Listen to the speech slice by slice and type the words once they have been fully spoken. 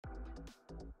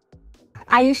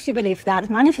I used to believe that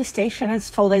manifestation is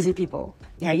for lazy people.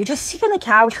 Yeah, you just sit on the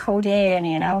couch whole day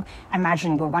and,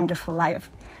 imagine your wonderful life.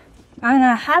 And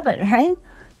I have it, right?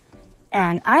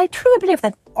 And I truly believe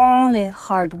that only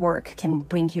hard work can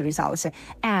bring you results.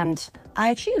 And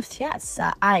I achieved, yes,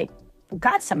 I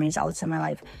got some results in my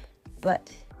life.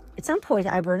 But at some point,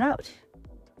 I burned out.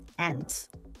 And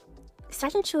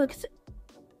starting to look at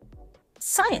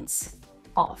science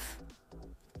of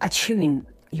achieving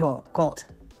your goal,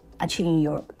 achieving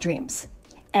your dreams.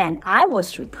 And I was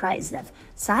surprised that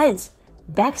science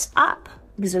backs up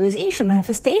visualization,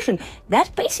 manifestation.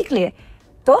 That basically,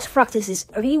 those practices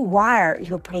rewire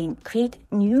your brain, create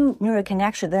new neural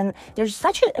connections. Then there's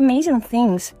such amazing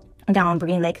things down our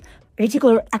brain, like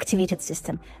reticular activated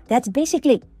system, that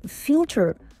basically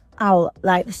filter our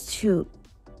lives to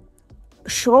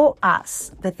show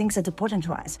us the things that are important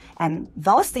to us. And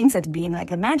those things that being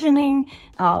like imagining,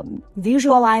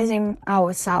 visualizing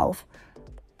ourselves,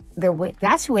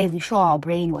 that's the way we show our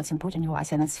brain what's important to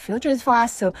us, and it's filtered for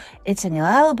us, so it's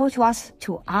available to us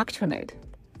to act on it.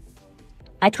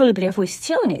 I truly believe we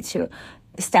still need to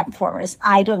step forward.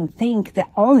 I don't think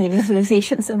that only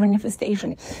visualizations and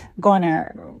manifestation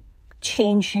gonna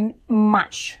change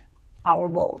much our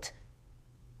world.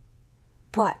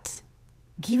 But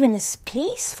given a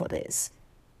space for this,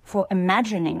 for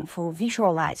imagining, for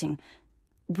visualizing,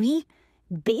 we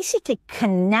basically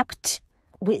connect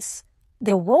with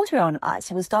the world around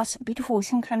us, with those beautiful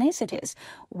synchronicities,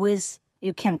 with,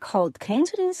 you can call it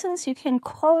coincidence, you can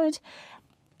call it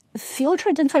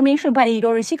filtered information by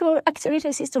your reticular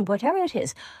activated system, whatever it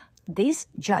is. These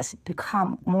just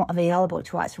become more available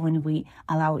to us when we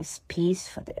allow space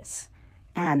for this.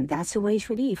 And that's the way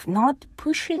to live. Not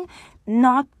pushing,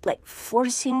 not like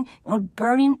forcing, not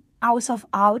burning ourselves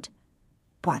out,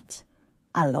 but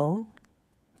allow,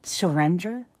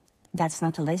 surrender. That's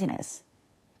not laziness.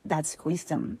 That's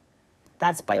wisdom.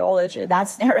 That's biology.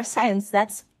 That's neuroscience.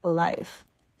 That's life.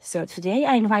 So today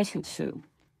I invite you to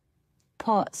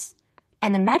pause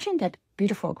and imagine that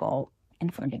beautiful goal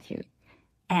in front of you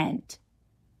and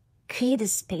create a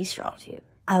space around you.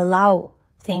 Allow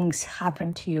things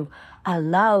happen to you.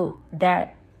 Allow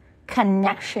that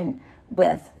connection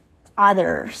with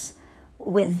others,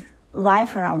 with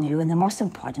life around you, and the most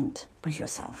important, with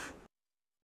yourself.